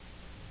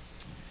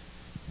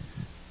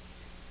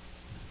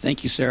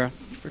Thank you, Sarah,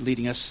 for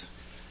leading us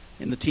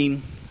in the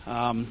team.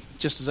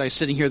 Just as I was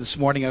sitting here this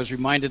morning, I was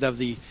reminded of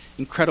the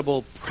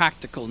incredible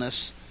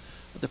practicalness,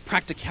 the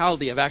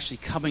practicality of actually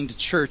coming to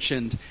church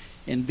and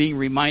being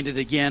reminded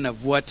again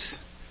of what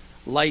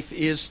life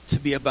is to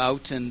be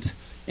about and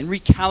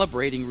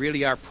recalibrating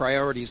really our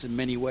priorities in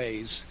many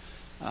ways.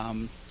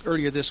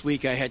 Earlier this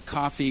week, I had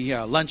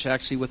lunch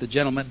actually, with a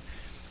gentleman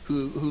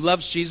who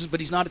loves Jesus,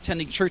 but he's not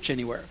attending church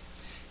anywhere.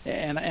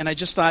 And I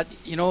just thought,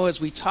 as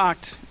we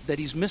talked, that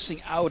he's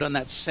missing out on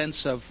that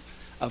sense of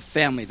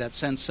family, that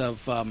sense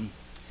of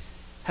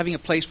having a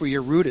place where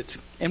you're rooted.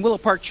 And Willow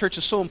Park Church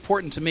is so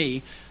important to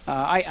me.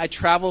 I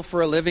travel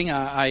for a living.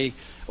 I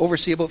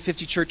oversee about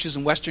 50 churches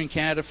in Western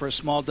Canada for a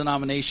small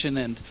denomination,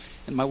 and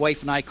my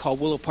wife and I call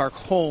Willow Park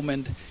home.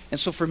 And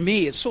so for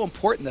me, it's so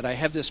important that I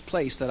have this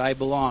place that I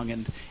belong,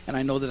 and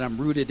I know that I'm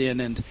rooted in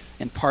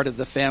and part of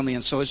the family.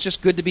 And so it's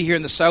just good to be here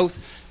in the South.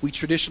 We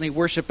traditionally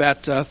worship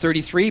at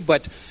 33,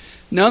 but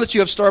now that you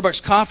have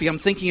Starbucks coffee, I'm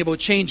thinking about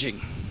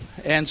changing.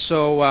 And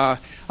so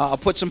I'll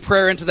put some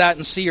prayer into that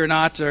and see or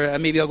not, or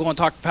maybe I'll go and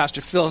talk to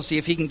Pastor Phil and see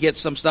if he can get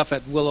some stuff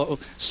at Willow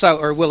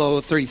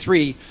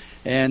 33.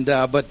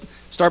 But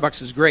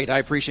Starbucks is great. I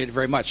appreciate it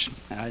very much.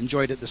 I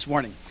enjoyed it this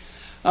morning.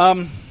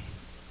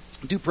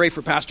 Do pray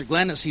for Pastor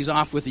Glenn as he's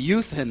off with the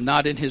youth and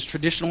not in his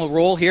traditional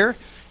role here.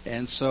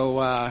 And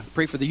so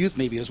pray for the youth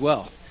maybe as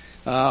well.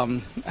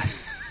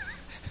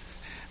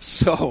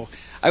 So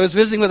I was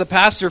visiting with a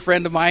pastor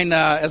friend of mine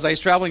as I was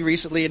traveling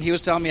recently, and he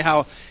was telling me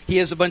how he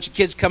has a bunch of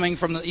kids coming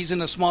he's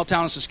in a small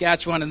town in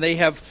Saskatchewan, and they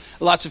have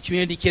lots of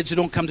community kids who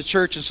don't come to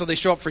church, and so they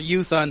show up for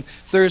youth on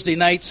Thursday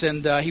nights,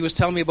 and he was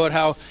telling me about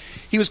how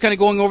he was kind of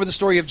going over the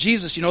story of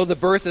Jesus, the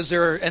birth as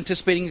they're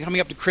anticipating coming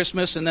up to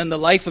Christmas, and then the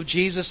life of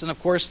Jesus, and of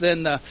course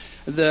then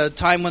the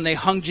time when they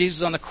hung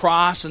Jesus on the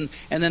cross, and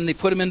then they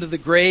put him into the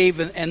grave,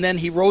 and then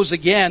he rose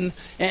again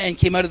and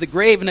came out of the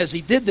grave. And as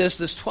he did this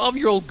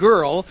 12-year-old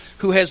girl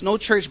who has no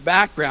church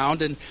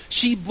background, and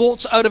she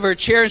bolts out of her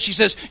chair and she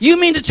says, "You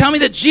mean to tell me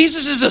that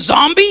Jesus is a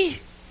zombie?"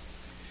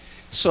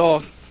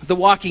 So The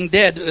Walking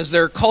Dead is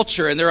their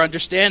culture and their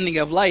understanding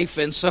of life.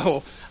 And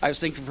so I was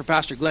thinking for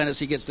Pastor Glenn, as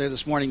he gets there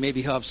this morning,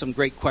 maybe he'll have some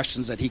great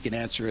questions that he can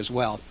answer as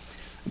well.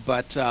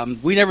 But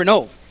we never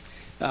know.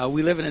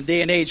 We live in a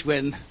day and age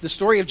when the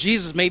story of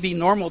Jesus may be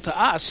normal to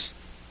us,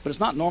 but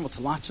it's not normal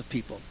to lots of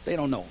people. They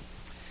don't know.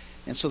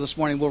 And so this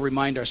morning we'll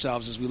remind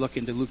ourselves as we look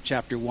into Luke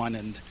chapter 1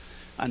 and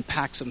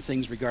unpack some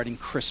things regarding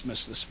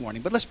Christmas this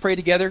morning. But let's pray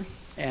together,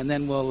 and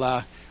then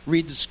we'll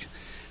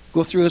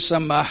go through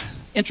some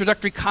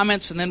introductory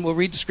comments, and then we'll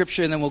read the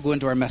scripture, and then we'll go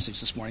into our message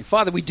this morning.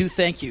 Father, we do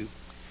thank you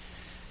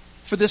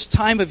for this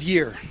time of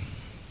year,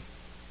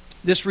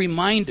 this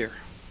reminder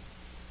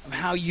of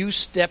how you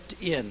stepped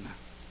in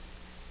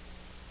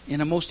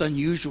a most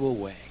unusual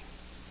way.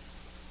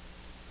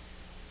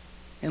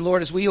 And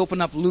Lord, as we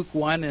open up Luke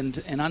 1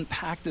 and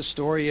unpack the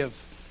story of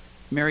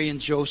Mary and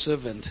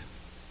Joseph, and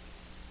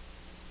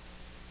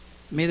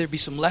may there be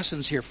some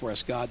lessons here for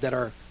us, God, that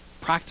are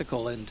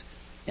practical and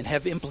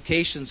have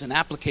implications and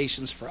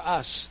applications for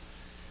us.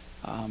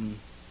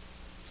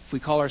 If we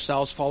call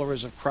ourselves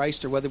followers of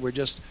Christ, or whether we're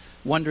just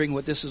wondering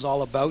what this is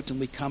all about and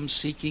we come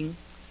seeking,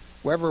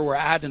 wherever we're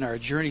at in our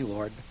journey,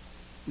 Lord,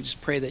 we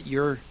just pray that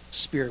your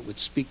Spirit would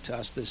speak to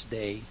us this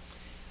day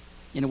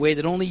in a way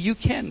that only you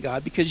can,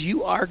 God, because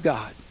you are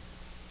God.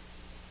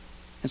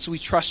 And so we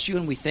trust you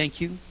and we thank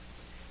you,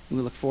 and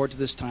we look forward to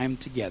this time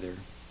together.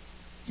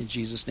 In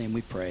Jesus' name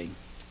we pray.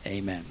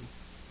 Amen.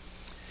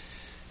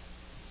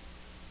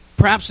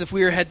 Perhaps if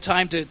we had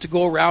time to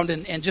go around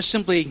and just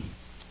simply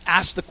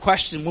ask the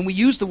question, when we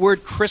use the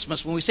word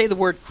Christmas, when we say the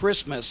word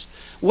Christmas,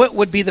 what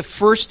would be the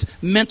first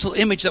mental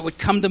image that would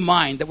come to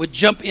mind, that would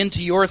jump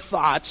into your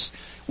thoughts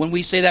when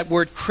we say that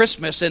word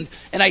Christmas? And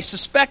I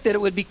suspect that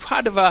it would be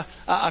kind of a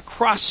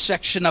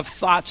cross-section of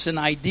thoughts and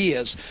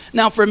ideas.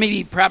 Now, for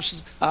maybe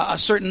perhaps a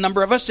certain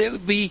number of us, it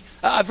would be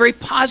a very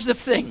positive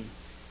thing.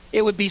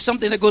 It would be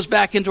something that goes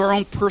back into our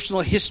own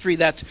personal history,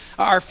 that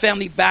our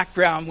family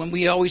background, when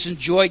we always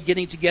enjoyed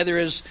getting together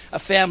as a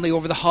family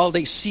over the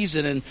holiday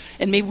season.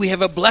 And maybe we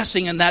have a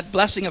blessing, and that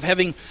blessing of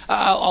having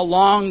a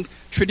long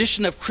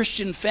tradition of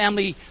Christian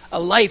family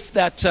life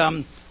that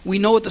we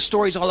know what the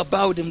story's all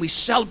about, and we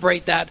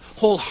celebrate that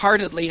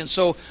wholeheartedly. And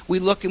so we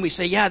look and we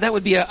say, yeah, that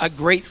would be a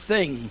great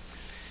thing.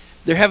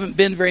 There haven't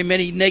been very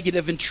many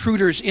negative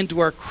intruders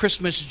into our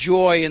Christmas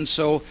joy. And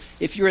so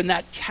if you're in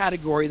that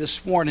category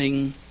this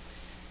morning,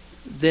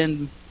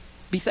 then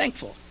be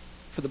thankful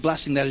for the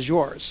blessing that is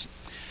yours.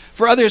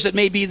 For others, it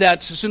may be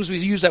that as soon as we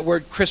use that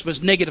word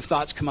Christmas, negative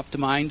thoughts come up to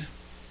mind.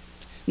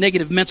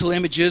 Negative mental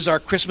images. Our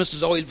Christmas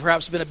has always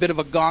perhaps been a bit of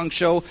a gong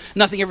show.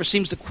 Nothing ever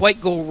seems to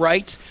quite go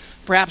right.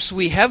 Perhaps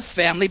we have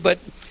family, but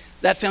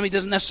that family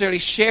doesn't necessarily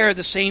share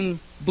the same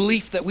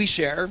belief that we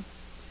share,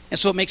 and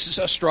so it makes it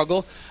a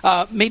struggle.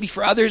 Maybe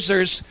for others,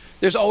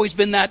 there's always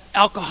been that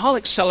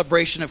alcoholic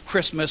celebration of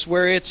Christmas,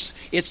 where it's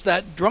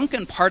that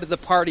drunken part of the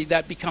party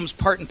that becomes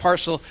part and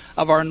parcel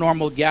of our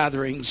normal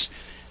gatherings,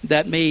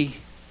 that may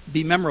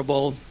be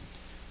memorable,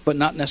 but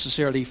not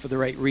necessarily for the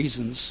right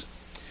reasons.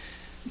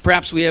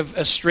 Perhaps we have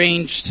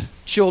estranged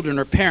children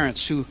or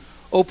parents who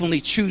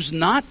openly choose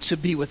not to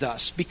be with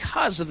us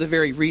because of the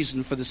very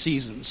reason for the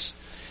seasons.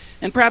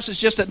 And perhaps it's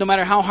just that no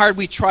matter how hard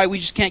we try, we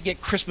just can't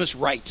get Christmas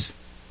right.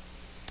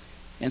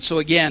 And so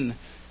again,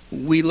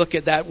 we look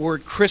at that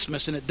word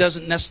Christmas and it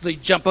doesn't necessarily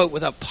jump out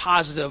with a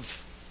positive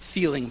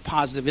feeling,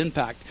 positive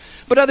impact.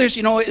 But others,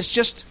 it's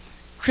just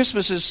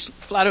Christmas is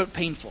flat out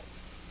painful.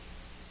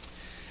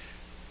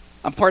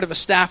 I'm part of a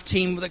staff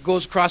team that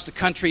goes across the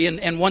country,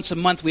 and once a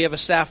month we have a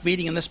staff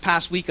meeting. And this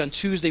past week on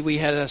Tuesday we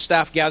had a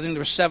staff gathering. There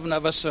were 7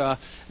 of us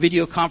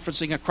video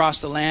conferencing across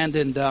the land,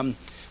 and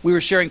we were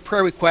sharing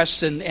prayer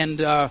requests and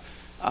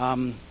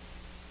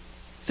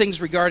things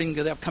regarding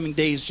the upcoming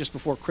days just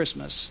before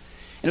Christmas.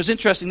 And it was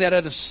interesting that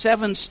out of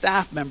 7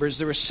 staff members,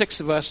 there were 6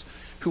 of us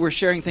who were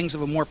sharing things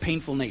of a more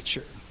painful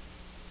nature.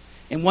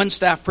 And one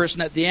staff person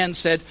at the end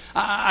said,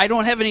 I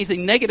don't have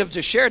anything negative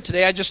to share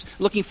today. I'm just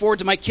looking forward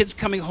to my kids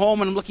coming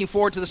home, and I'm looking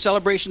forward to the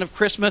celebration of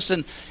Christmas.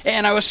 And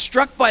I was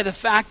struck by the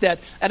fact that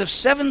out of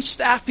 7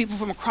 staff people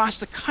from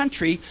across the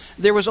country,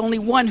 there was only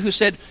one who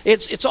said,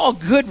 it's all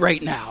good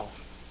right now.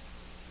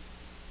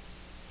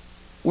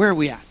 Where are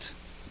we at?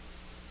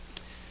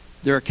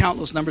 There are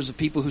countless numbers of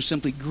people who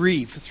simply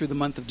grieve through the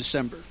month of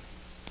December.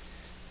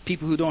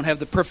 People who don't have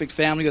the perfect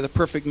family or the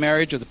perfect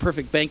marriage or the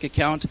perfect bank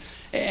account,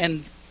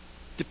 and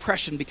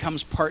depression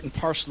becomes part and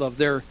parcel of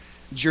their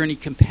journey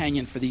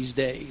companion for these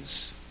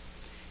days.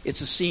 It's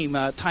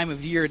a time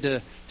of year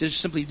to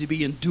simply to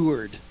be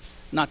endured,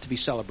 not to be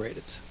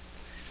celebrated.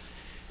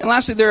 And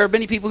lastly, there are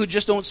many people who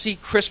just don't see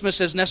Christmas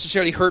as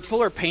necessarily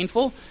hurtful or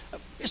painful.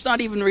 It's not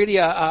even really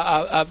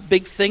a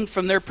big thing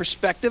from their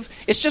perspective.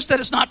 It's just that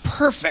it's not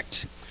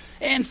perfect.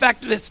 In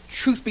fact, if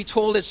truth be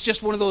told, it's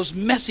just one of those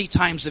messy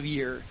times of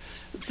year.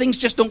 Things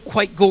just don't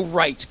quite go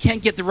right.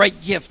 Can't get the right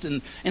gift,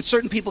 and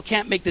certain people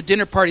can't make the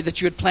dinner party that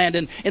you had planned,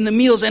 and the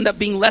meals end up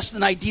being less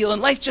than ideal,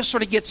 and life just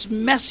sort of gets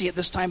messy at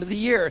this time of the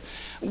year.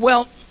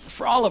 Well,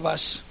 for all of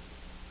us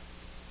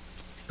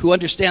who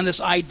understand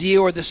this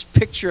idea or this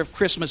picture of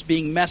Christmas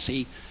being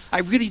messy, I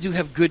really do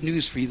have good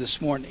news for you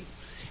this morning.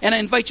 And I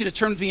invite you to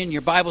turn with me in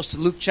your Bibles to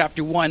Luke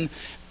chapter 1,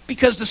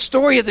 because the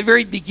story at the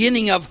very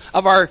beginning of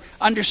our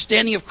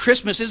understanding of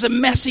Christmas is a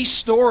messy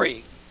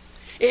story.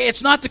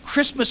 It's not the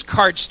Christmas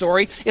card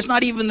story. It's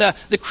not even the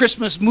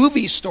Christmas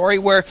movie story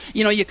where,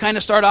 you kind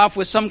of start off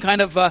with some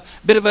kind of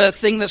bit of a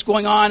thing that's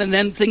going on, and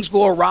then things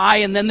go awry,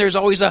 and then there's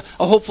always a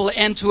hopeful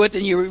end to it,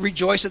 and you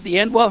rejoice at the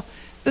end. Well,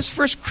 this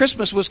first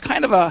Christmas was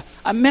kind of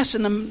a mess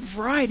in a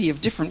variety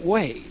of different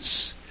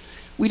ways.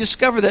 We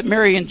discover that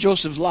Mary and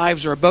Joseph's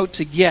lives are about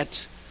to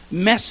get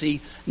messy,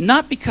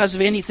 not because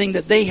of anything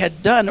that they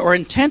had done or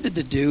intended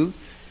to do,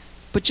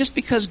 but just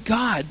because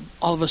God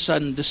all of a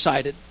sudden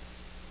decided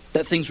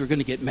that things were going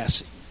to get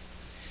messy.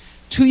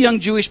 2 young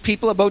Jewish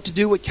people about to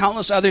do what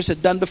countless others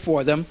had done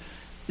before them.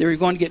 They were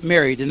going to get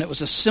married, and it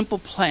was a simple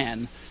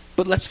plan.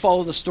 But let's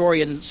follow the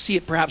story and see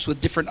it perhaps with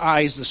different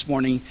eyes this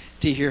morning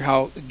to hear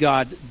how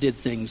God did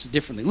things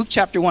differently. Luke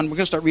chapter 1, we're going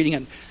to start reading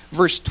in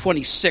verse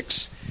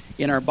 26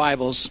 in our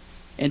Bibles,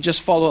 and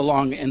just follow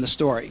along in the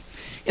story.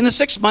 In the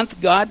 6th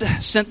month, God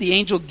sent the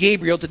angel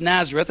Gabriel to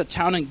Nazareth, a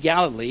town in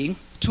Galilee,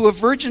 to a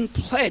virgin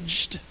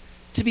pledged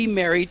to be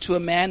married to a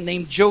man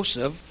named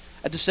Joseph,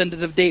 a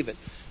descendant of David.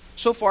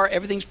 So far,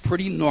 everything's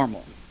pretty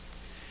normal.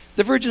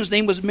 The virgin's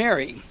name was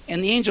Mary,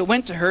 and the angel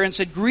went to her and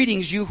said,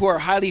 "Greetings, you who are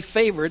highly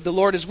favored, the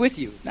Lord is with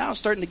you." Now it's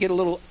starting to get a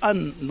little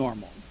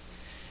unnormal.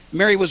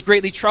 Mary was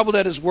greatly troubled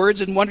at his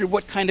words and wondered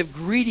what kind of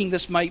greeting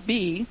this might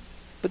be.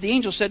 But the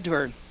angel said to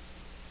her,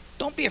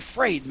 "Don't be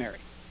afraid, Mary.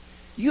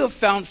 You have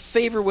found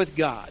favor with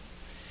God.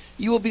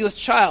 You will be with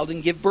child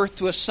and give birth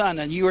to a son,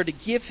 and you are to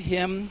give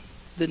him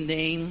the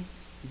name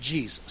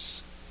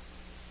Jesus.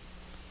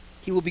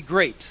 He will be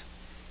great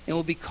and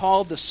will be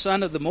called the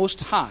Son of the Most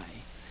High.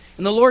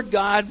 And the Lord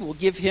God will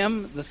give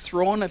him the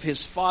throne of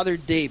his father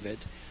David,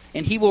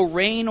 and he will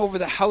reign over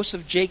the house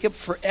of Jacob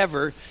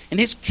forever, and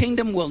his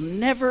kingdom will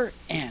never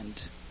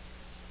end."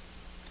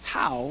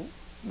 "How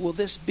will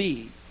this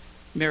be?"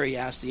 Mary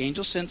asked the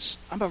angel, "since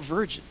I'm a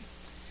virgin."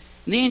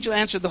 And the angel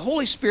answered, "The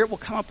Holy Spirit will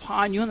come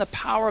upon you, and the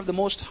power of the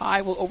Most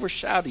High will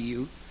overshadow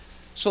you.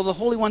 So the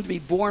Holy One to be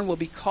born will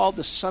be called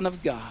the Son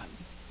of God.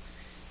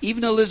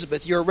 Even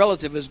Elizabeth, your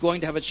relative, is going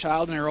to have a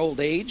child in her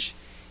old age,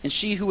 and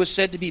she who was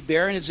said to be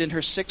barren is in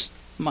her 6th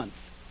month.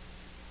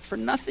 For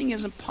nothing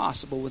is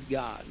impossible with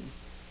God."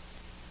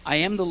 "I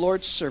am the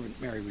Lord's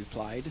servant," Mary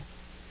replied.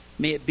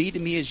 "May it be to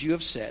me as you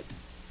have said."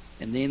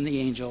 And then the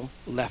angel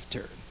left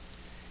her,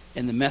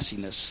 and the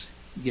messiness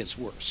gets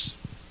worse.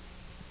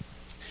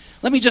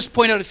 Let me just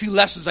point out a few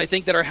lessons I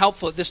think that are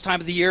helpful at this time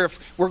of the year if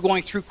we're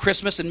going through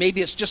Christmas and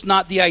maybe it's just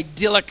not the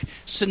idyllic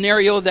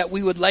scenario that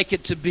we would like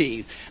it to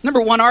be. Number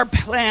one, our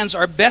plans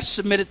are best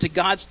submitted to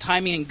God's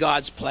timing and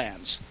God's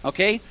plans.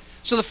 Okay?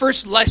 So the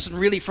first lesson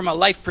really from a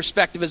life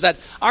perspective is that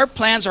our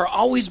plans are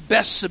always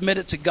best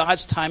submitted to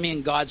God's timing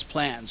and God's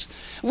plans.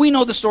 We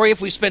know the story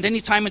if we spent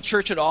any time in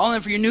church at all, and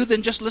if you're new,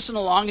 then just listen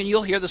along and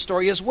you'll hear the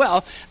story as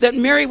well, that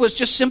Mary was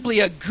just simply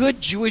a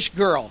good Jewish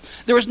girl.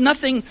 There was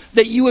nothing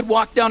that you would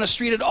walk down a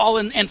street at all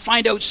and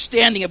find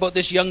outstanding about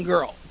this young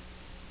girl.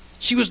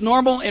 She was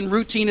normal and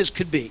routine as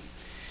could be.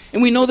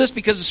 And we know this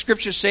because the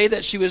scriptures say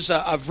that she was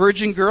a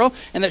virgin girl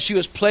and that she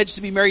was pledged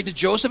to be married to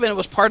Joseph, and it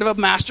was part of a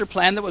master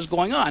plan that was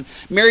going on.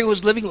 Mary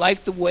was living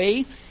life the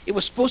way it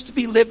was supposed to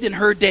be lived in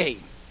her day.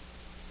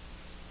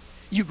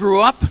 You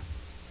grew up,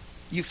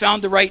 you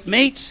found the right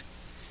mate,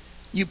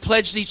 you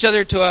pledged each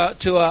other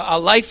to a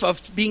life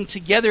of being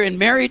together in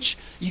marriage,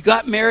 you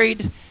got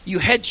married, you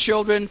had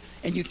children,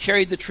 and you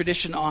carried the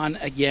tradition on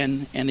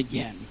again and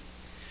again.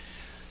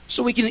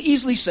 So we can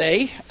easily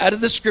say, out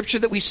of the scripture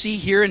that we see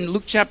here in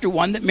Luke chapter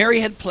 1, that Mary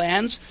had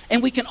plans,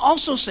 and we can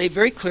also say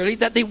very clearly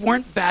that they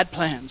weren't bad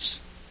plans.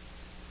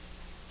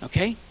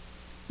 Okay?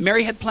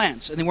 Mary had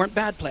plans, and they weren't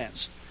bad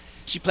plans.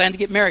 She planned to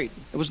get married.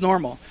 It was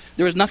normal.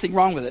 There was nothing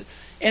wrong with it.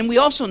 And we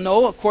also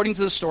know, according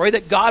to the story,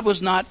 that God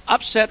was not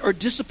upset or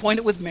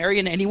disappointed with Mary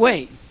in any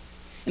way.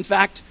 In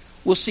fact,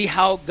 we'll see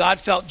how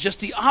God felt just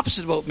the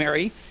opposite about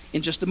Mary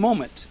in just a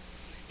moment.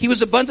 He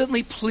was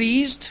abundantly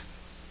pleased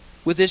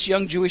with this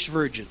young Jewish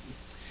virgin.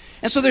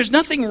 And so there's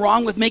nothing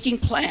wrong with making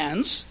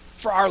plans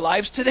for our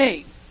lives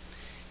today.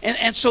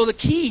 And so the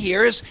key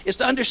here is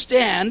to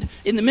understand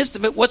in the midst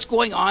of it what's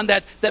going on,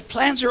 that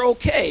plans are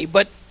okay,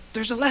 but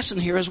there's a lesson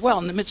here as well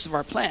in the midst of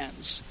our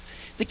plans.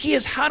 The key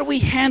is, how do we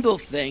handle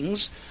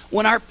things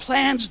when our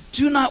plans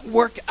do not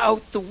work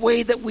out the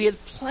way that we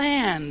had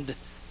planned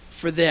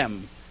for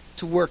them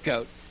to work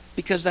out?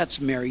 Because that's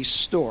Mary's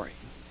story.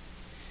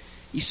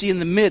 You see, in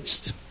the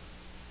midst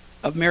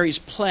of Mary's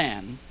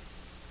plan,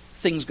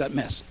 things got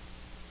messy.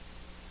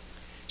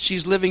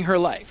 She's living her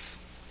life.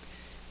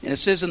 And it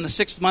says, in the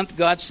 6th month,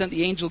 God sent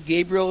the angel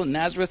Gabriel in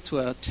Nazareth to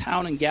a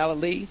town in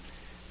Galilee,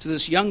 to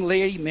this young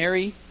lady,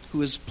 Mary, who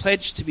was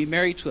pledged to be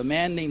married to a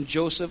man named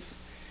Joseph.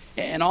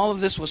 And all of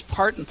this was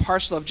part and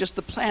parcel of just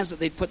the plans that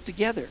they'd put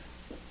together.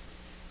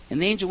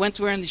 And the angel went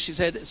to her and she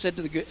said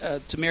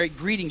to Mary,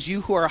 "Greetings,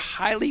 you who are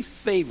highly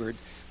favored,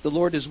 the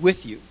Lord is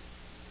with you."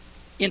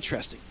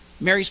 Interesting.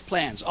 Mary's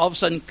plans, all of a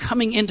sudden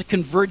coming into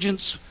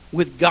convergence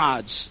with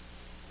God's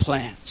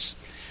plans.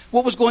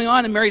 What was going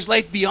on in Mary's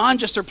life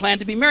beyond just her plan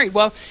to be married?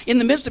 Well, in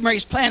the midst of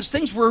Mary's plans,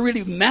 things were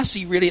really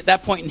messy, really, at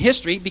that point in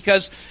history,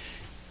 because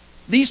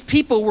these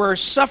people were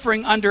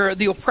suffering under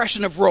the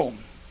oppression of Rome.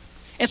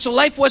 And so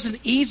life wasn't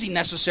easy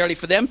necessarily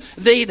for them.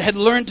 They had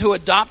learned to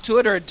adopt to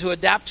it or to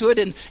adapt to it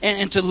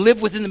and to live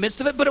within the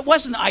midst of it, but it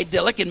wasn't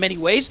idyllic in many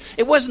ways.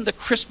 It wasn't the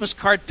Christmas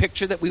card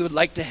picture that we would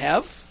like to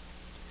have.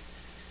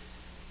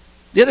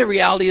 The other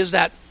reality is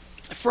that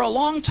for a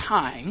long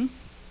time,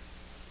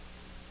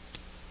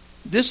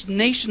 this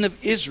nation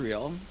of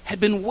Israel had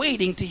been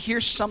waiting to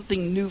hear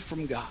something new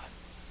from God.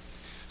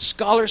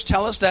 Scholars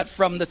tell us that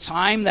from the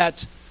time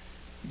that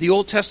the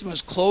Old Testament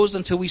was closed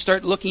until we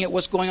start looking at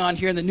what's going on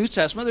here in the New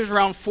Testament, there's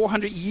around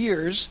 400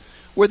 years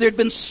where there'd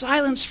been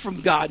silence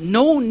from God,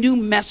 no new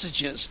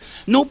messages,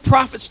 no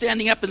prophet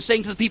standing up and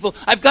saying to the people,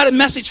 "I've got a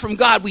message from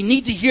God, we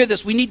need to hear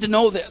this, we need to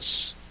know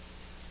this."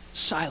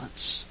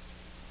 Silence.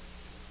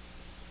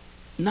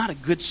 Not a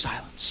good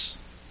silence.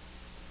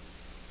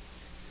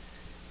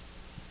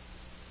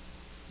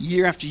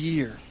 Year after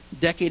year,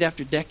 decade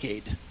after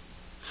decade,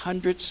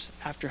 hundreds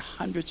after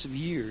hundreds of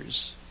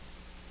years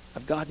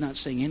of God not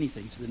saying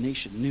anything to the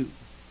nation new.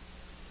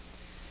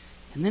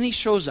 And then he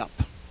shows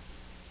up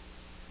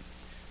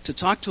to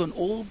talk to an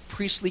old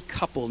priestly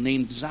couple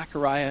named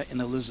Zachariah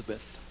and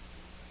Elizabeth.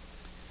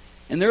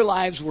 And their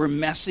lives were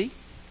messy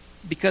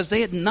because they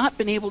had not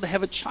been able to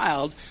have a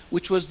child,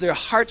 which was their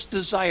heart's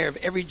desire of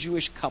every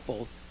Jewish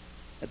couple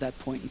at that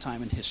point in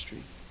time in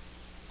history.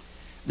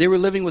 They were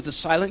living with the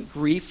silent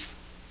grief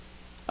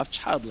of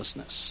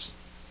childlessness.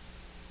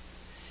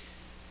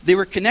 They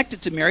were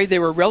connected to Mary. They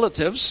were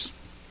relatives.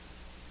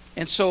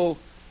 And so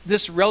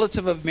this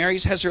relative of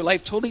Mary's has her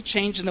life totally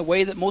changed in a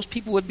way that most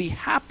people would be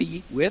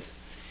happy with,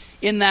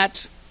 in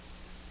that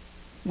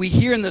we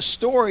hear in the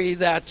story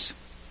that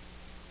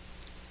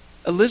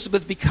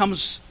Elizabeth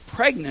becomes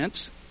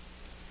pregnant,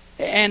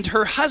 and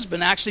her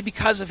husband, actually,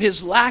 because of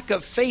his lack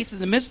of faith in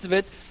the midst of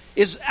it,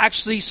 is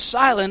actually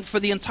silent for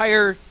the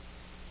entire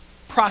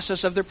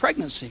process of their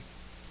pregnancy.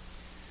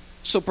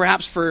 So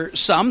perhaps for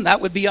some,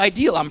 that would be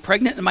ideal. I'm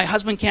pregnant and my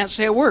husband can't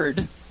say a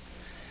word.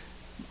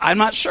 I'm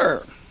not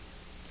sure.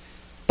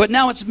 But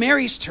now it's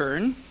Mary's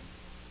turn,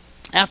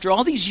 after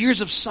all these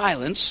years of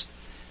silence,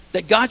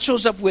 that God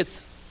shows up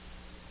with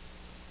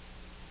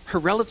her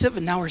relative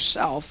and now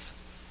herself,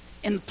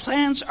 and the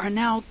plans are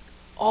now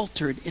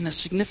altered in a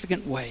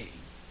significant way.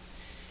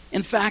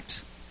 In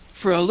fact,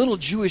 for a little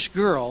Jewish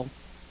girl,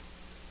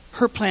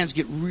 her plans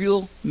get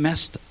real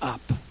messed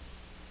up.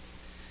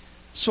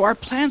 So our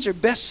plans are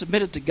best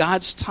submitted to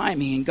God's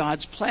timing and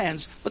God's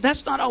plans, but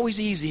that's not always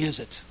easy, is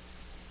it?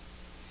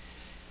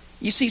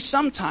 You see,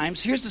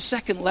 sometimes, here's the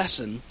second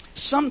lesson,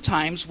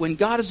 sometimes when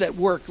God is at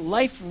work,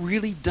 life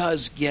really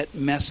does get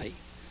messy.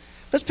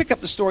 Let's pick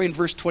up the story in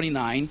verse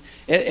 29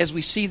 as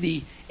we see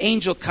the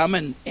angel come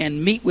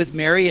and meet with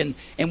Mary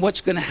and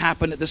what's going to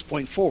happen at this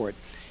point forward.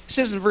 It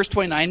says in verse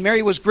 29,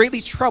 Mary was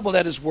greatly troubled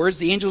at his words,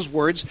 the angel's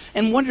words,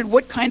 and wondered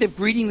what kind of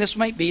greeting this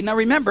might be. Now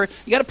remember,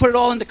 you got to put it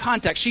all into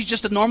context. She's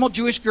just a normal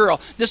Jewish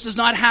girl. This does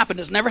not happen.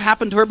 It's never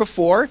happened to her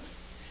before.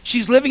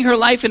 She's living her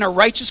life in a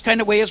righteous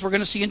kind of way, as we're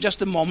going to see in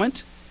just a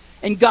moment.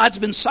 And God's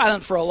been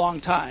silent for a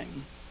long time.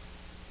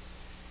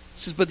 It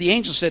says, but the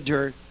angel said to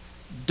her,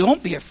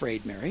 don't be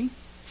afraid, Mary,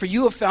 for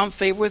you have found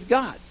favor with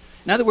God.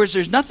 In other words,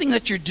 there's nothing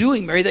that you're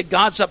doing, Mary, that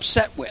God's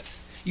upset with.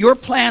 Your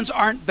plans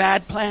aren't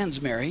bad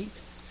plans, Mary,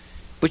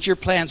 but your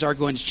plans are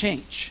going to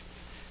change.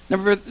 Now,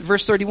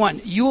 verse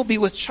 31, you will be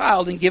with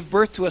child and give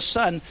birth to a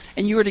son,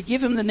 and you are to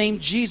give him the name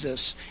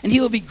Jesus, and he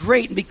will be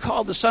great and be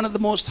called the Son of the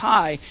Most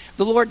High.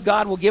 The Lord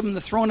God will give him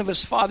the throne of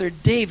his father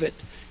David,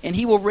 and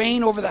he will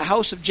reign over the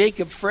house of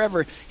Jacob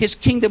forever. His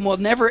kingdom will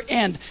never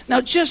end. Now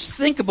just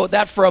think about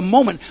that for a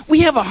moment.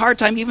 We have a hard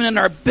time, even in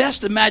our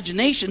best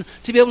imagination,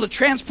 to be able to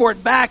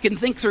transport back and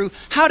think through,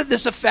 how did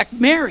this affect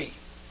Mary?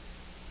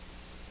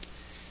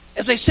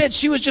 As I said,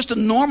 she was just a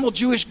normal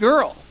Jewish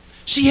girl.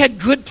 She had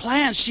good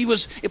plans. She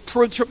was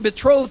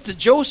betrothed to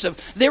Joseph.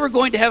 They were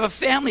going to have a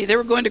family. They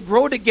were going to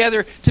grow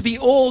together to be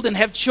old and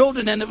have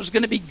children, and it was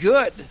going to be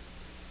good.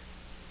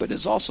 But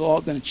it's also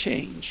all going to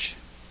change.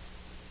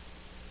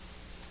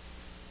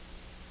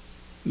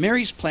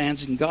 Mary's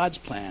plans and God's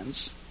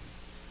plans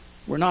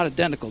were not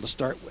identical to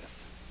start with.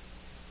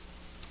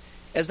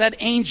 As that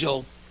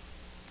angel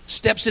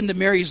steps into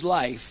Mary's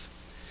life,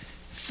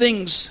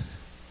 things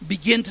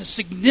begin to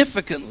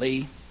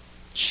significantly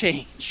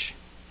change.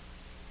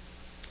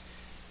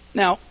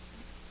 Now,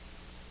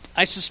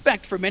 I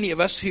suspect for many of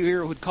us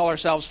here who would call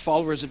ourselves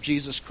followers of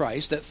Jesus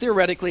Christ, that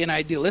theoretically and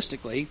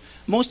idealistically,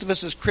 most of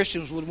us as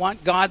Christians would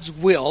want God's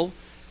will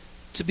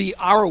to be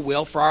our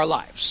will for our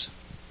lives.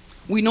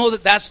 We know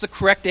that that's the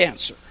correct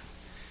answer,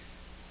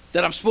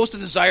 that I'm supposed to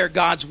desire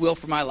God's will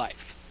for my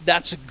life.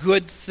 That's a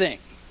good thing.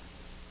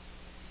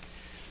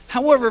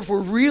 However, if we're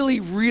really,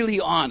 really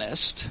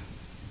honest,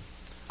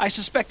 I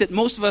suspect that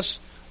most of us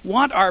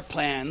want our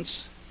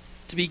plans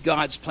to be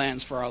God's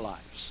plans for our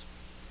lives.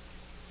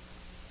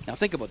 Now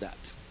think about that.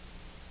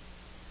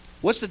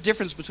 What's the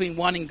difference between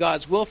wanting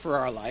God's will for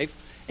our life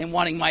and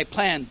wanting my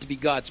plan to be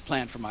God's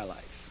plan for my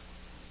life?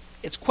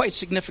 It's quite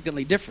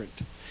significantly different.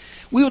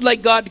 We would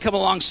like God to come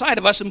alongside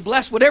of us and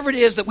bless whatever it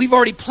is that we've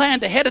already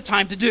planned ahead of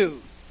time to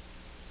do.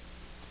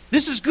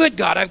 This is good,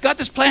 God. I've got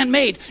this plan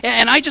made,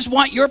 and I just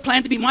want your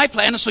plan to be my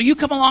plan, and so you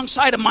come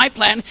alongside of my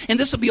plan, and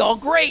this will be all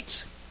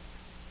great.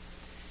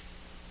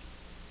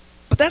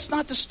 But that's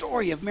not the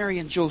story of Mary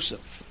and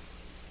Joseph.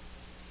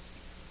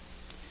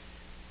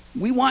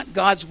 We want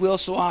God's will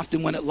so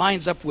often when it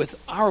lines up with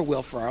our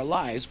will for our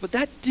lives, but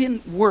that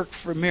didn't work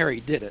for Mary,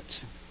 did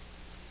it?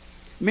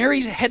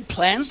 Mary had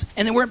plans,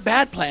 and they weren't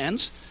bad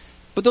plans,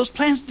 but those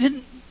plans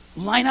didn't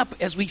line up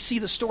as we see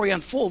the story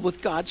unfold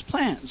with God's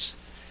plans.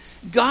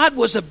 God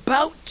was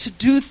about to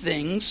do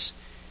things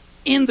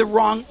in the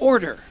wrong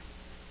order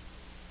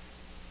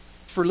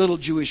for little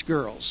Jewish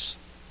girls.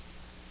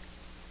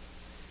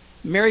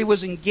 Mary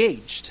was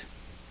engaged,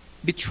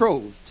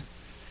 betrothed.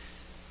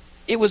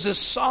 It was as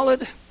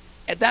solid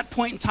at that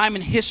point in time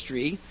in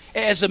history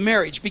as a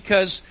marriage,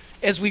 because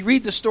as we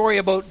read the story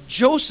about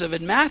Joseph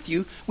in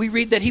Matthew, we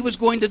read that he was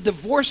going to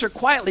divorce her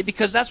quietly,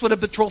 because that's what a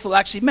betrothal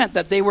actually meant,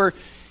 that they were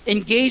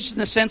engaged in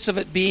the sense of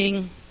it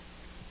being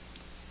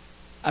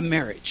a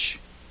marriage.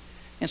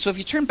 And so if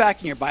you turn back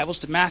in your Bibles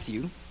to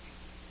Matthew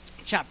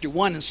chapter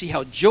 1 and see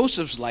how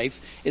Joseph's life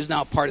is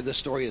now part of the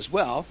story as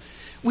well,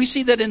 we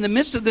see that in the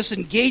midst of this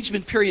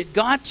engagement period,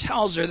 God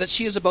tells her that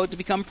she is about to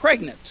become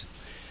pregnant.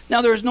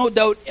 Now, there is no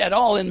doubt at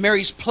all in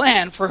Mary's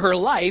plan for her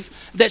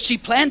life that she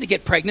planned to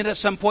get pregnant at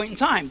some point in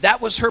time.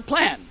 That was her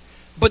plan.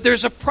 But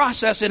there's a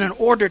process and an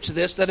order to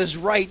this that is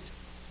right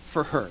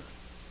for her.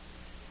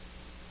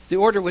 The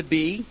order would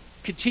be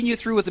continue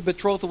through with the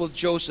betrothal with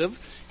Joseph,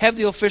 have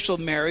the official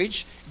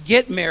marriage,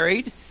 get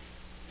married,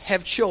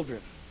 have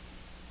children.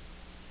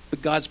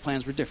 But God's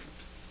plans were different.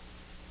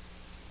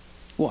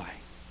 Why?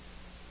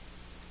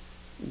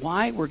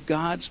 Why were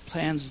God's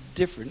plans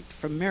different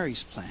from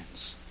Mary's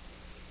plans?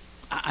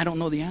 I don't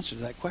know the answer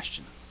to that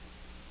question.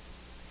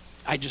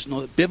 I just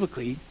know that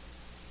biblically,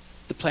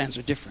 the plans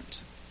are different.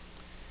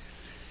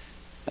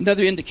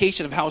 Another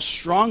indication of how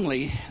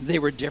strongly they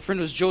were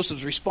different was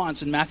Joseph's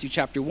response in Matthew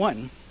chapter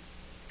 1.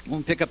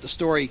 When we pick up the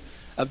story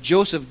of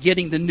Joseph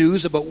getting the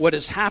news about what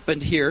has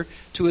happened here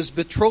to his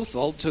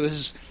betrothal, to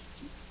his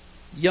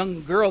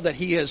young girl that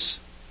he has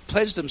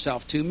pledged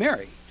himself to,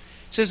 Mary.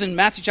 It says in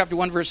Matthew chapter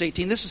 1, verse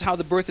 18, this is how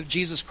the birth of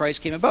Jesus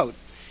Christ came about.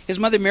 His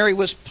mother Mary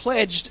was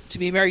pledged to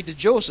be married to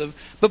Joseph,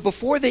 but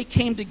before they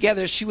came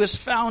together, she was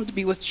found to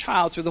be with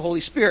child through the Holy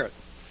Spirit.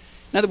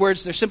 In other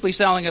words, they're simply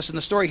telling us in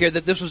the story here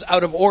that this was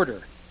out of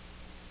order,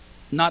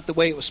 not the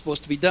way it was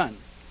supposed to be done.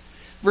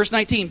 Verse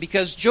 19,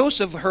 because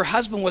Joseph, her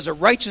husband, was a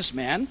righteous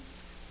man,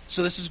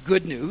 so this is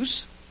good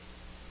news.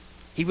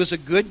 He was a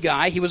good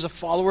guy. He was a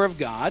follower of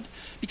God.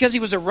 Because he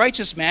was a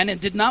righteous man and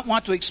did not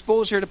want to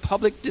expose her to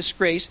public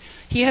disgrace,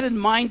 he had in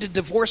mind to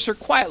divorce her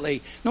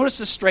quietly. Notice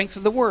the strength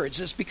of the words.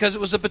 It's because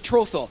it was a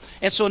betrothal.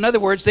 And so in other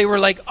words, they were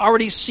like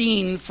already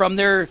seen from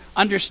their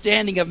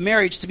understanding of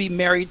marriage to be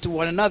married to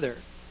one another.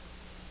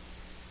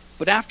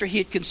 But after he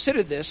had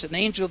considered this, an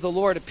angel of the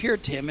Lord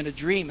appeared to him in a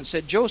dream and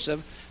said,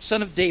 Joseph,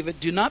 son of David,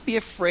 do not be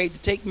afraid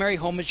to take Mary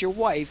home as your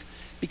wife,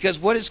 because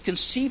what is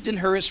conceived in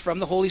her is from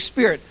the Holy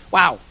Spirit.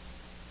 Wow.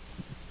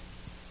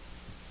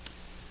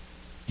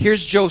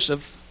 Here's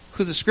Joseph,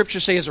 who the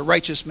scriptures say is a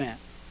righteous man,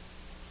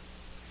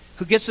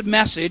 who gets a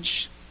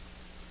message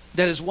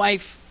that his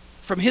wife,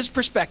 from his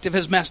perspective,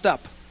 has messed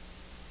up.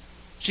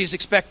 She's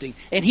expecting.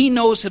 And he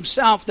knows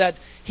himself that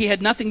he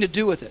had nothing to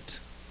do with it.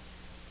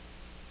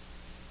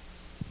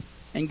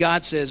 And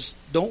God says,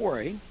 don't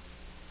worry.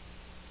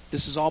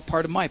 This is all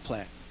part of my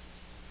plan.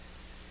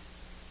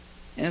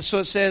 And so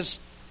it says,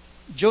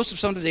 Joseph,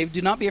 son of David,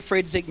 do not be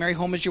afraid to take Mary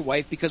home as your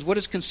wife, because what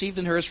is conceived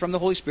in her is from the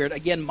Holy Spirit.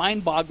 Again,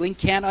 mind-boggling,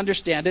 can't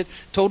understand it,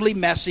 totally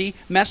messy,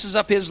 messes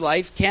up his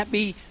life, can't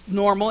be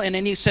normal in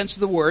any sense of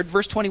the word.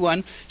 Verse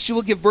 21, she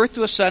will give birth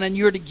to a son, and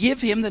you are to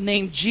give him the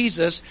name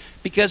Jesus,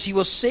 because he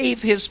will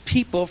save his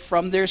people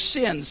from their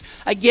sins.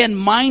 Again,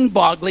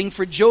 mind-boggling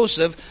for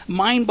Joseph,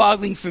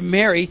 mind-boggling for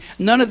Mary.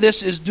 None of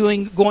this is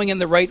going in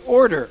the right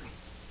order.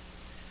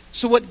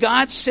 So what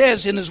God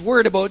says in his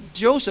word about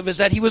Joseph is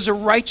that he was a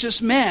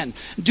righteous man.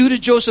 Due to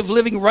Joseph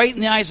living right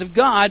in the eyes of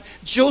God,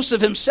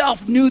 Joseph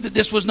himself knew that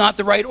this was not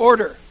the right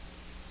order.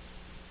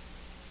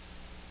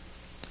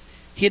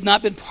 He had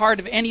not been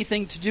part of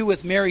anything to do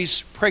with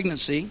Mary's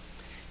pregnancy,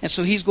 and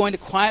so he's going to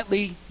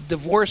quietly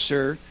divorce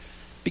her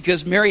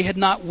because Mary had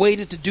not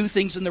waited to do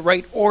things in the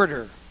right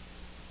order.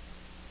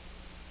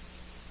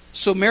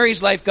 So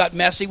Mary's life got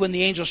messy when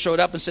the angel showed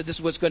up and said this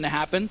is what's going to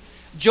happen.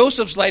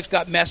 Joseph's life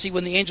got messy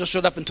when the angel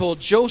showed up and told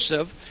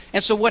Joseph.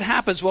 And so what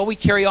happens? Well, we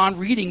carry on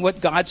reading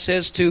what God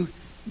says to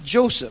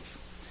Joseph.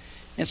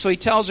 And so he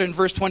tells her in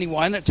verse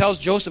 21, it tells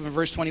Joseph in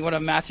verse 21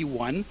 of Matthew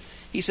 1,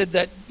 he said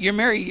that your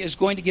Mary is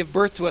going to give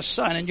birth to a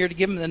son, and you're to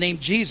give him the name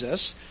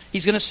Jesus.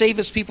 He's going to save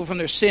his people from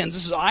their sins.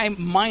 This is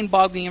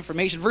mind-boggling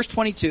information. Verse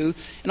 22,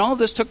 and all of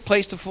this took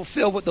place to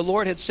fulfill what the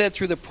Lord had said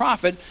through the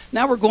prophet.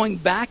 Now we're going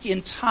back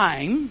in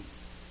time.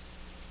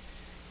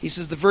 He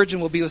says, the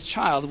virgin will be with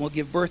child and will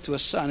give birth to a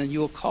son, and they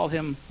will call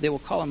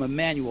him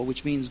Emmanuel,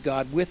 which means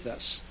God with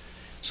us.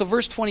 So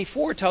verse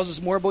 24 tells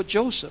us more about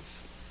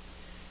Joseph.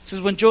 It says,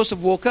 when Joseph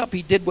woke up,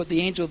 he did what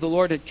the angel of the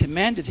Lord had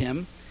commanded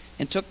him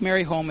and took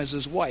Mary home as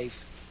his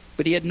wife.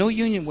 But he had no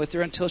union with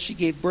her until she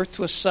gave birth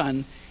to a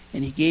son,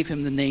 and he gave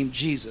him the name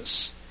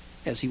Jesus,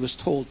 as he was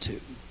told to.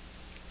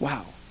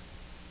 Wow.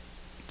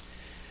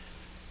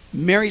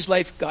 Mary's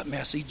life got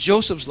messy.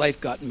 Joseph's life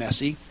got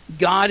messy.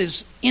 God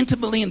is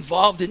intimately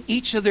involved in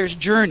each of their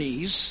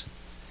journeys.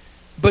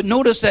 But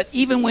notice that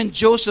even when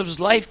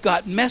Joseph's life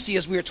got messy,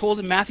 as we are told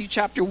in Matthew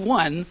chapter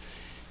 1,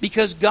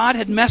 because God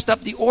had messed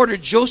up the order,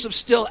 Joseph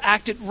still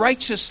acted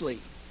righteously.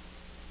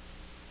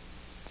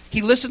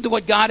 He listened to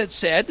what God had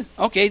said.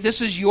 Okay, this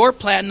is your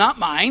plan, not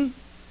mine.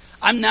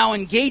 I'm now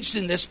engaged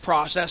in this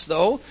process,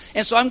 though,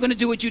 and so I'm going to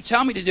do what you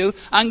tell me to do.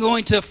 I'm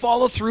going to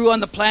follow through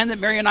on the plan that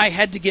Mary and I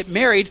had to get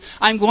married.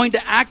 I'm going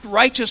to act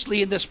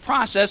righteously in this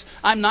process.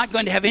 I'm not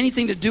going to have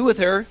anything to do with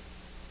her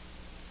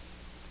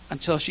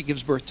until she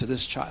gives birth to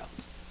this child.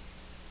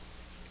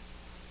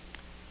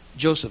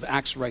 Joseph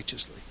acts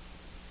righteously.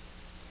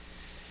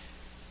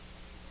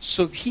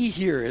 So key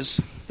here is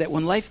that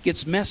when life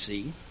gets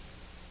messy,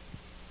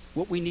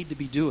 what we need to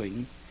be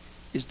doing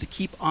is to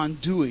keep on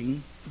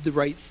doing the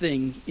right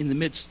thing in the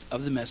midst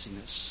of the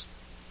messiness.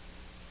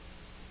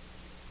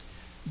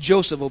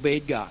 Joseph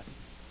obeyed God.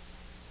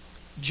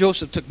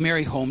 Joseph took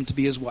Mary home to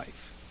be his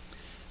wife.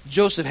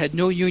 Joseph had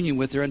no union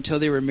with her until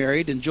they were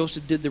married, and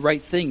Joseph did the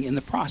right thing in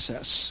the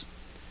process.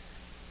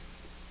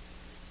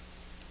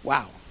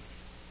 Wow.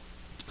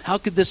 How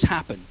could this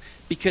happen?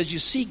 Because you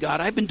see,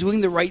 God, I've been doing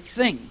the right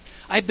thing.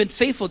 I've been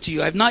faithful to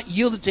you. I've not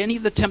yielded to any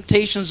of the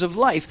temptations of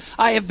life.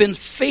 I have been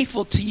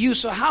faithful to you.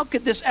 So how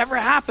could this ever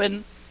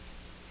happen?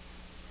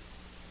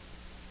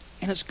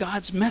 And it's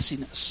God's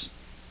messiness.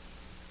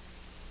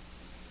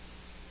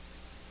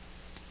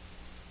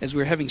 As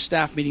we were having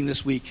staff meeting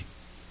this week,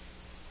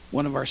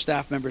 one of our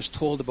staff members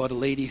told about a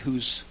lady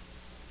whose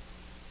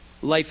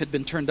life had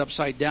been turned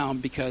upside down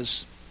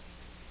because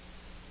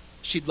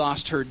she'd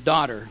lost her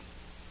daughter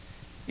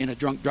in a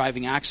drunk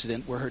driving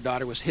accident where her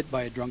daughter was hit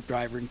by a drunk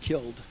driver and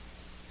killed.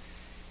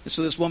 And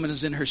so this woman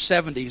is in her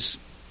 70s,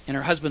 and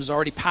her husband has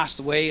already passed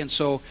away, and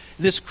so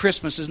this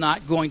Christmas is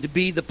not going to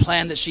be the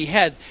plan that she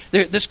had.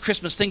 This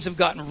Christmas, things have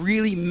gotten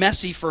really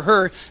messy for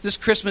her. This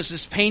Christmas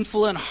is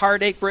painful and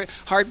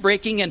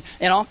heartbreaking and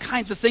all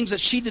kinds of things that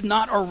she did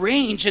not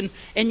arrange, and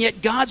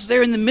yet God's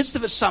there in the midst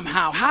of it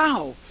somehow.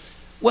 How?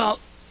 Well,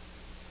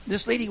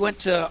 this lady went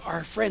to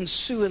our friend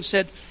Sue and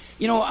said,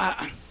 you know,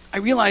 I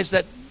realize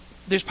that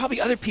there's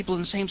probably other people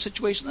in the same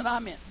situation that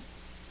I'm in.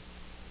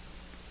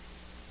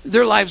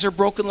 Their lives are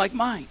broken like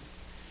mine.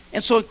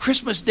 And so on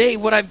Christmas Day,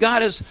 what I've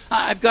got is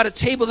I've got a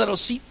table that'll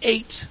seat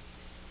 8.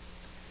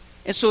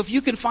 And so if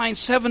you can find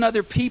 7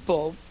 other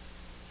people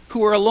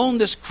who are alone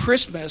this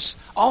Christmas,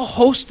 I'll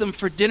host them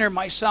for dinner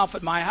myself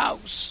at my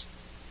house.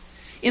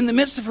 In the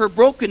midst of her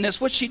brokenness,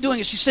 what's she doing?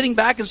 Is she sitting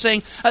back and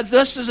saying,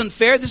 this isn't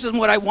fair, this isn't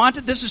what I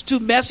wanted, this is too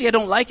messy, I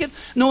don't like it?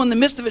 No, in the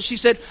midst of it, she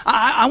said,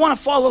 I want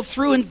to follow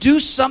through and do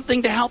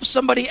something to help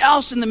somebody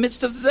else in the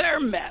midst of their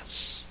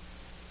mess.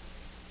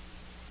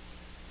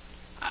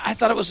 I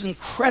thought it was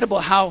incredible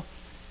how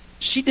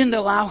she didn't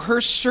allow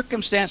her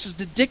circumstances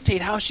to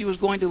dictate how she was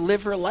going to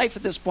live her life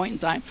at this point in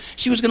time.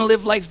 She was going to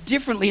live life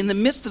differently in the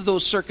midst of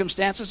those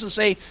circumstances and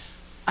say,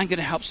 I'm going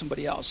to help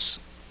somebody else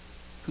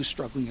who's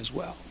struggling as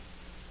well.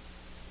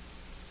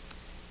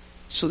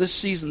 So this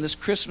season, this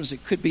Christmas,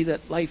 it could be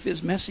that life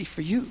is messy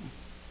for you.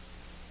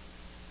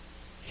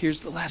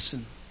 Here's the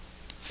lesson.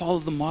 Follow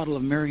the model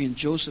of Mary and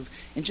Joseph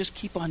and just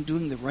keep on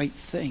doing the right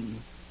thing.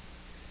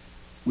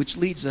 Which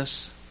leads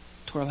us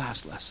to our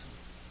last lesson.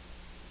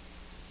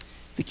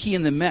 The key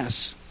in the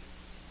mess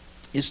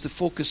is to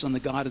focus on the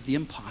God of the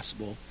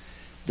impossible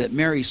that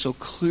Mary so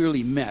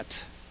clearly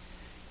met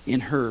in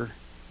her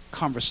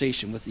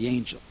conversation with the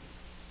angel.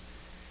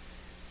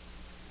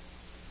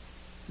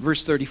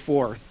 Verse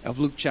 34 of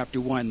Luke chapter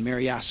 1,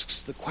 Mary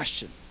asks the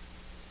question.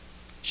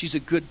 She's a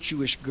good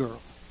Jewish girl.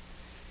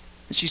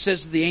 And she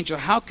says to the angel,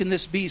 how can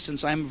this be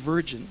since I'm a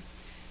virgin?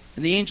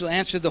 And the angel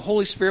answered, the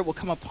Holy Spirit will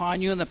come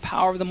upon you and the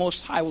power of the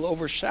Most High will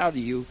overshadow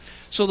you.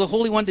 So the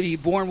Holy One to be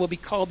born will be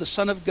called the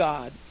Son of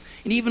God.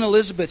 And even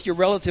Elizabeth, your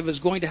relative, is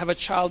going to have a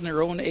child in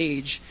her own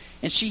age.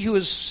 And she who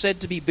is said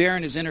to be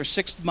barren is in her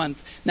 6th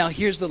month. Now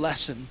here's the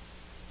lesson.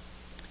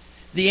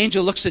 The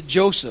angel looks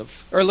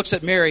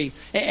at Mary,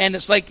 and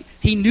it's like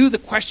he knew the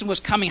question was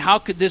coming, how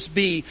could this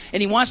be?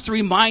 And he wants to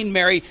remind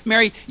Mary,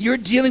 you're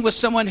dealing with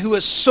someone who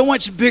is so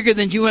much bigger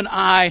than you and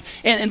I.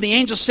 And the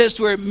angel says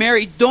to her,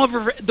 Mary,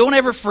 don't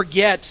ever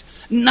forget,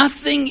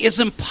 nothing is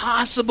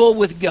impossible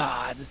with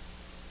God.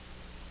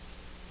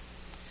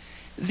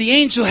 The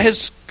angel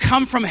has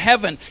come from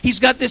heaven.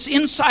 He's got this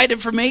inside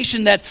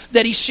information that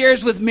he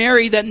shares with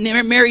Mary that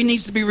Mary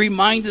needs to be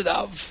reminded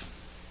of.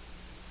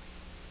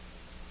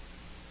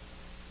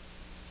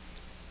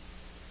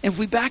 If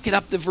we back it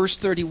up to verse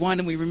 31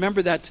 and we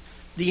remember that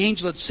the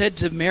angel had said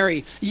to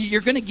Mary,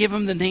 you're going to give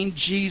him the name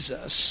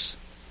Jesus.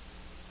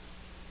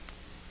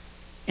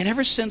 And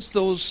ever since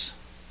those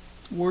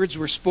words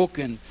were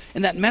spoken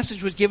and that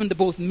message was given to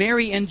both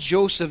Mary and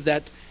Joseph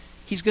that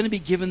he's going to be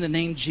given the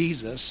name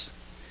Jesus,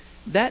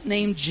 that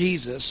name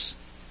Jesus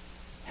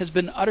has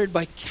been uttered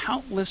by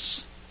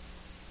countless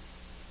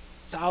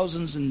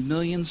thousands and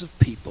millions of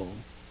people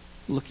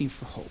looking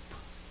for hope.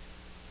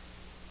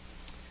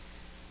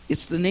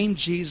 It's the name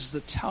Jesus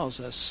that tells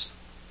us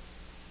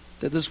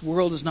that this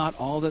world is not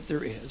all that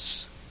there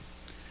is.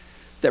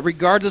 That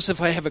regardless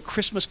if I have a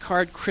Christmas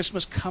card,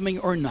 Christmas coming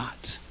or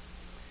not,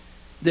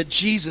 that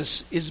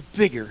Jesus is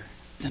bigger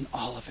than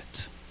all of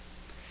it.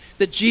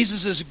 That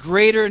Jesus is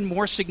greater and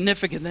more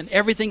significant than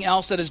everything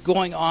else that is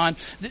going on.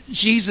 That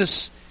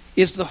Jesus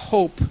is the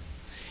hope.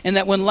 And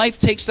that when life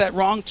takes that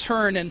wrong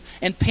turn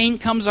and pain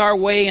comes our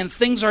way and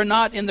things are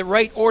not in the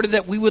right order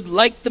that we would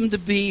like them to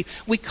be,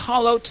 we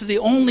call out to the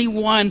only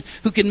one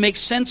who can make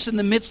sense in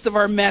the midst of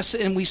our mess,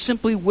 and we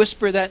simply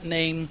whisper that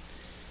name,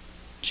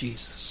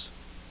 Jesus.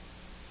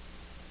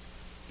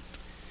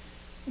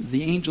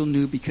 The angel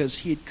knew because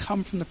he had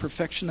come from the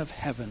perfection of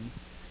heaven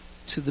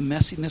to the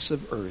messiness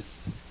of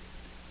earth.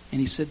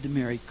 And he said to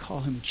Mary,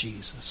 call him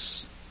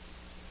Jesus.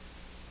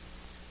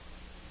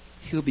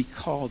 He'll be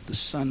called the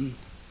Son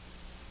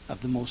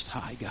of the Most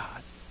High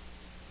God.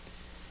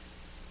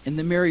 And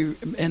then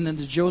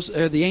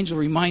the angel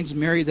reminds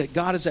Mary that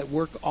God is at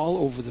work all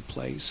over the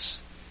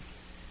place.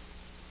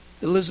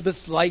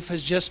 Elizabeth's life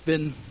has just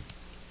been,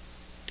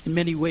 in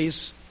many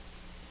ways,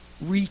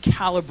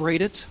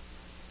 recalibrated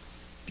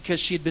because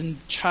she had been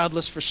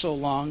childless for so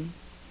long,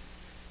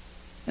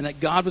 and that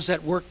God was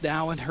at work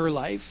now in her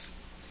life.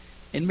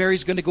 And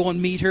Mary's going to go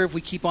and meet her if we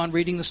keep on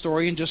reading the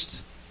story in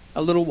just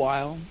a little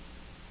while.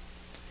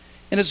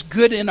 And it's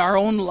good in our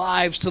own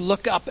lives to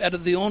look up out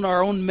of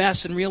our own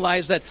mess and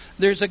realize that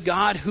there's a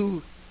God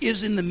who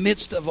is in the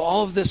midst of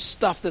all of this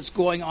stuff that's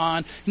going on,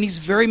 and he's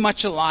very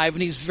much alive,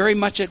 and he's very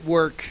much at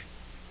work.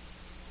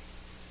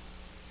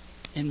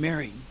 And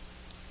Mary,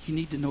 you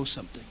need to know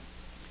something.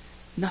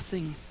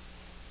 Nothing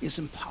is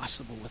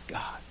impossible with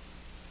God.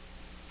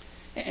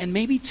 And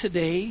maybe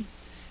today,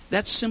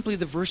 that's simply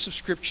the verse of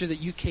Scripture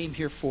that you came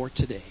here for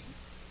today.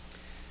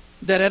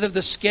 That out of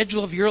the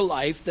schedule of your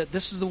life, that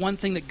this is the one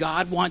thing that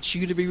God wants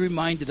you to be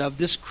reminded of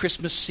this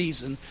Christmas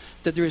season,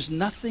 that there is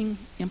nothing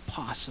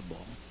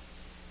impossible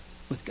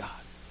with God.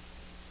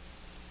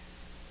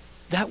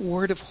 That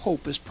word of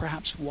hope is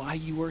perhaps why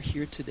you are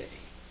here today.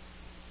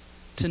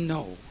 To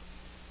know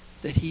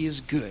that he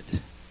is good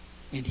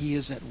and he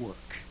is at work.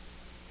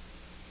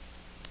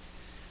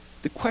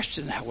 The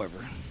question,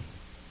 however,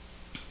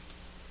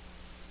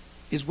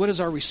 is what is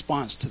our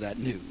response to that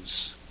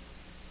news?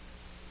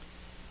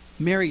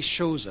 Mary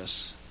shows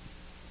us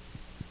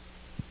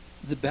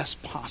the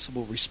best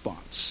possible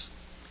response.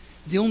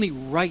 The only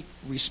right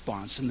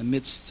response in the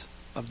midst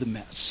of the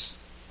mess.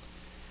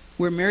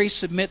 where Mary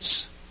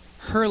submits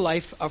her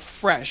life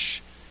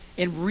afresh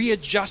and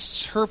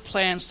readjusts her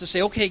plans to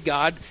say, okay,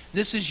 God,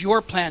 this is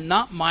your plan,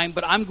 not mine,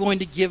 but I'm going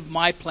to give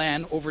my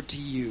plan over to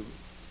you.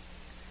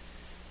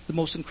 The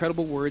most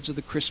incredible words of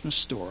the Christmas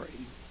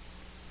story.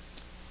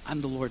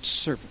 I'm the Lord's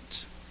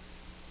servant.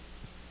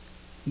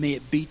 May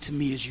it be to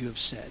me as you have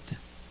said.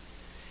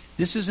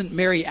 This isn't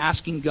Mary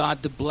asking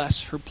God to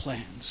bless her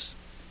plans.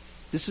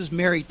 This is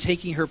Mary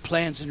taking her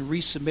plans and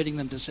resubmitting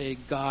them to say,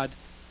 God,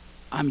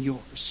 I'm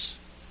yours.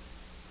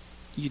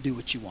 You do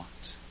what you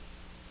want.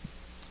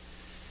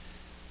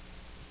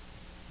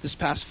 This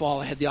past fall,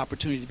 I had the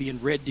opportunity to be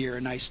in Red Deer,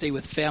 and I stay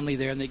with family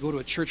there, and they go to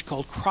a church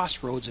called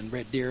Crossroads in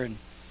Red Deer.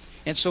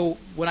 And so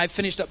when I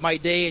finished up my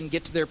day and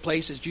get to their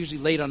place, it's usually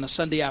late on a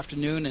Sunday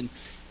afternoon,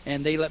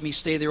 and they let me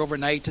stay there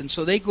overnight. And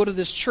so they go to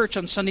this church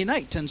on Sunday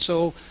night. And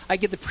so I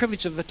get the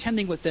privilege of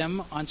attending with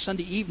them on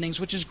Sunday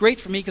evenings, which is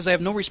great for me because I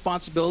have no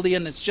responsibility,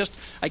 and it's just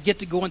I get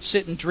to go and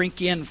sit and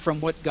drink in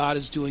from what God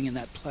is doing in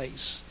that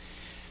place.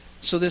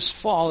 So this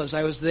fall, as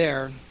I was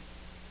there,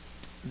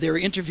 they were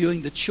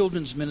interviewing the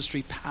children's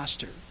ministry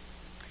pastor.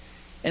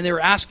 And they were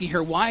asking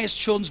her, why is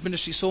children's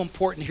ministry so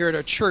important here at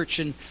our church?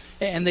 And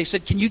they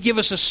said, can you give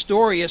us a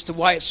story as to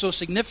why it's so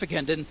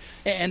significant?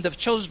 And the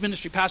children's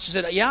ministry pastor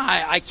said,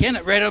 yeah, I can.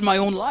 I read it in my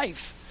own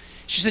life.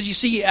 She said, you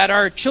see, at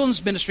our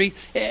children's ministry,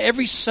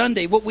 every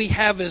Sunday, what we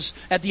have is,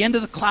 at the end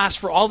of the class,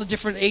 for all the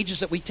different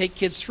ages that we take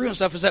kids through and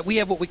stuff, is that we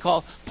have what we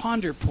call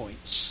ponder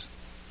points.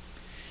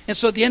 And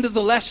so at the end of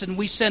the lesson,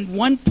 we send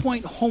 1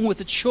 point home with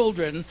the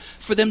children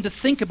for them to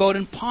think about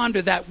and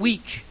ponder that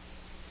week.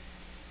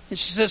 And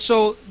she says,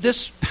 so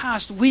this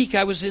past week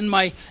I was in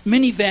my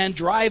minivan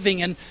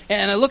driving, and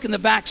I look in the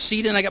back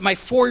seat, and I got my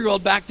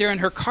 4-year-old back there in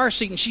her car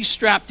seat, and she's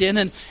strapped in,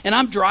 and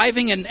I'm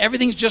driving, and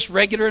everything's just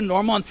regular and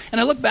normal.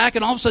 And I look back,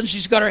 and all of a sudden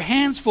she's got her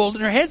hands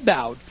folded and her head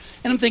bowed.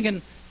 And I'm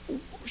thinking,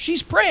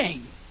 she's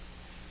praying.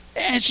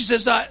 And she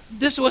says,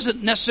 this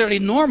wasn't necessarily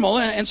normal.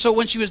 And so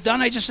when she was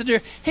done, I just said to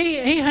her,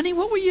 hey, honey,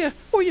 what were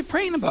you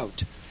praying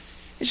about?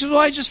 And she said, well,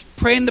 I just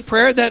praying the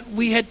prayer that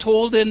we had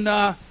told in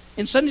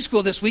Sunday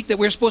school this week that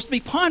we're supposed to be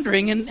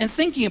pondering and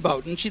thinking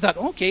about. And she thought,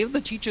 okay, the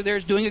teacher there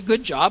is doing a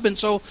good job. And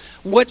so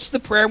what's the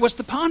prayer? What's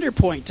the ponder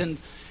point? And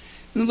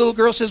the little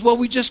girl says, well,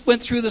 we just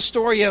went through the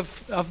story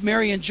of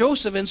Mary and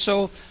Joseph. And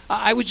so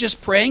I was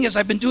just praying, as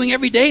I've been doing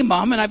every day,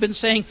 Mom. And I've been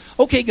saying,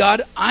 okay,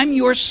 God, I'm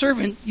your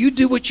servant. You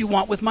do what you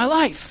want with my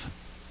life.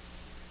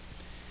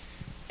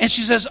 And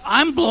she says,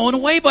 I'm blown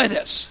away by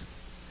this.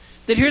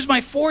 That here's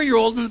my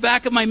 4-year-old in the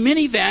back of my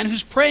minivan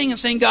who's praying and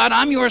saying, God,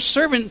 I'm your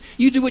servant.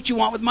 You do what you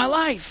want with my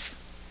life.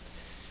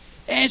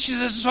 And she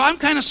says, so I'm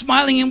kind of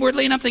smiling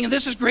inwardly, and I'm thinking,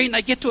 this is great. And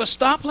I get to a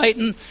stoplight,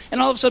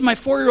 and all of a sudden my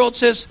 4-year-old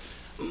says,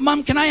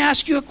 Mom, can I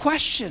ask you a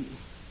question?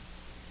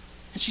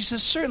 And she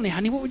says, certainly,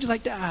 honey. What would you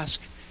like to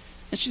ask?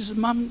 And she says,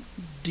 Mom,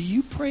 do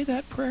you pray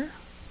that prayer?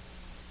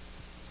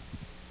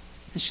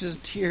 And she says,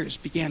 tears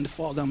began to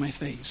fall down my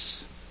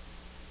face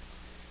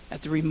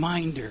at the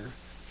reminder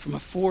from a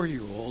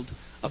 4-year-old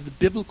of the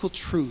biblical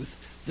truth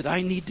that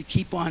I need to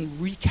keep on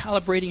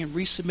recalibrating and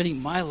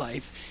resubmitting my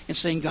life and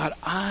saying, God,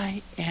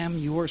 I am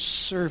your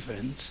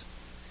servant.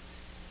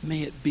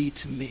 May it be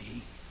to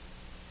me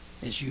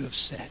as you have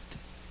said.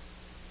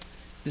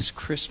 This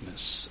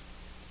Christmas,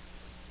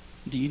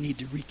 do you need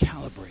to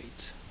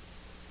recalibrate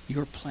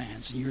your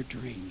plans and your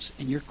dreams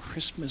and your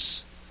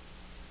Christmas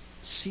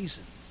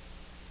season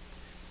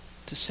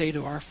to say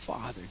to our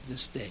Father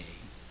this day,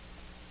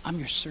 I'm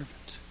your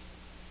servant.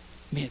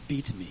 May it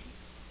be to me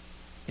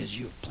as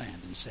you have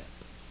planned and said.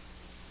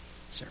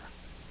 Sarah.